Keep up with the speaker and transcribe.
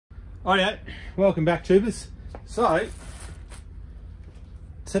Alright, welcome back, tubers. So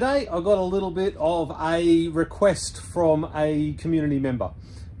today I got a little bit of a request from a community member.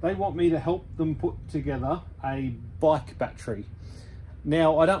 They want me to help them put together a bike battery.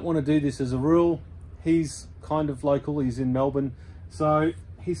 Now I don't want to do this as a rule. He's kind of local, he's in Melbourne, so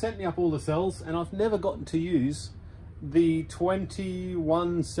he sent me up all the cells and I've never gotten to use the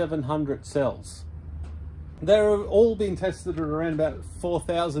 21700 cells. They're all being tested at around about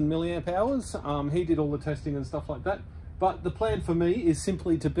 4000 milliamp hours. He did all the testing and stuff like that. But the plan for me is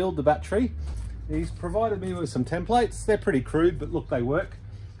simply to build the battery. He's provided me with some templates. They're pretty crude, but look, they work.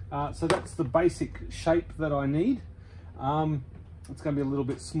 So that's the basic shape that I need. It's going to be a little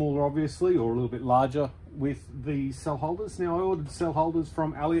bit smaller, obviously, or a little bit larger with the cell holders. Now, I ordered cell holders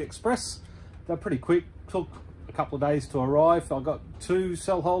from AliExpress. They're pretty quick, took a couple of days to arrive. I got 2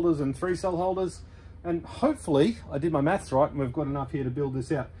 cell holders and 3 cell holders. And hopefully I did my maths right and we've got enough here to build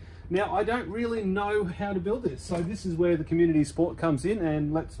this out. Now, I don't really know how to build this. So this is where the community support comes in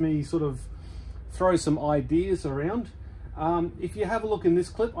and lets me sort of throw some ideas around. If you have a look in this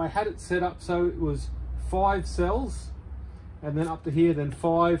clip, I had it set up so it was 5 cells and then up to here, then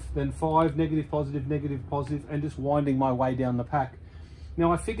 5, negative, positive, and just winding my way down the pack.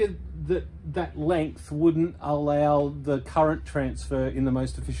 Now I figured that that length wouldn't allow the current transfer in the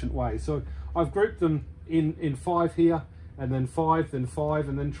most efficient way. So I've grouped them in 5 here, and then 5, and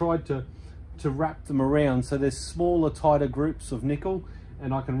then tried to wrap them around so there's smaller, tighter groups of nickel,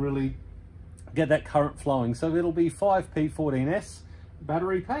 and I can really get that current flowing. So it'll be 5P14S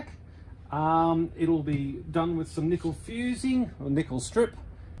battery pack. It'll be done with some nickel fusing, or nickel strip.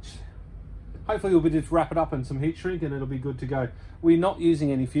 Hopefully we'll just wrap it up in some heat shrink and it'll be good to go. We're not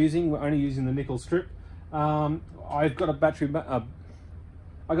using any fusing, we're only using the nickel strip. I've got a battery,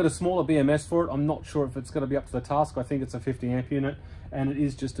 I got a smaller BMS for it. I'm not sure if it's going to be up to the task. I think it's a 50 amp unit and it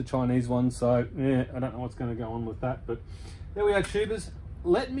is just a Chinese one. So yeah, I don't know what's going to go on with that, but there we are, tubers.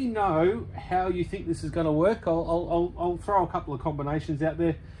 Let me know how you think this is going to work. I'll throw a couple of combinations out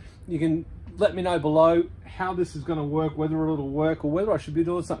there. You can let me know below how this is going to work, whether it'll work or whether I should be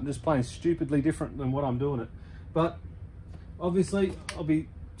doing something just plain stupidly different than what I'm doing it. But obviously I'll be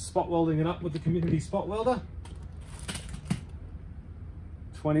spot welding it up with the community spot welder.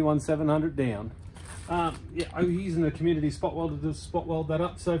 21700 down. Yeah, I'm using the community spot welder to spot weld that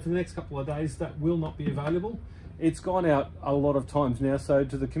up. So for the next couple of days, that will not be available. It's gone out a lot of times now. So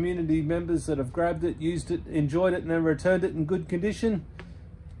to the community members that have grabbed it, used it, enjoyed it, and then returned it in good condition,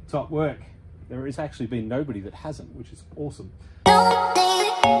 top work. There has actually been nobody that hasn't, which is awesome.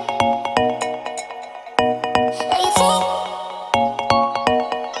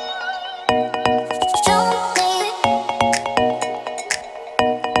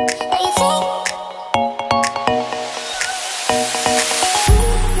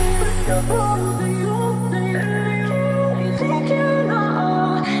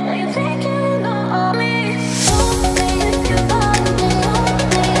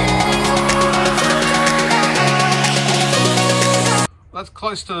 That's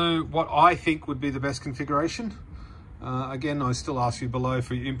close to what I think would be the best configuration. Again, I still ask you below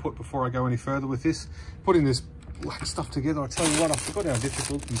for your input before I go any further with this. Putting this black stuff together, I tell you what, I forgot how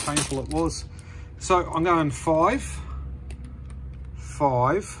difficult and painful it was. So I'm going 5,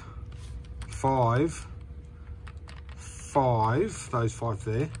 5, 5, 5, those 5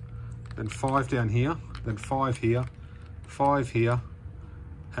 there, then 5 down here, then 5 here, 5 here,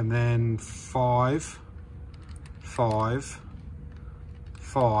 and then 5, 5,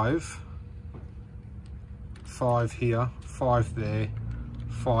 5, 5 here, 5 there,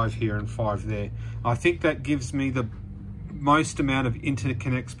 5 here, and 5 there. I think that gives me the most amount of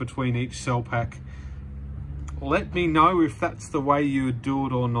interconnects between each cell pack. Let me know if that's the way you would do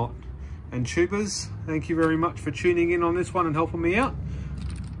it or not. And tubers, thank you very much for tuning in on this one and helping me out.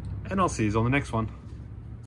 And I'll see you on the next one.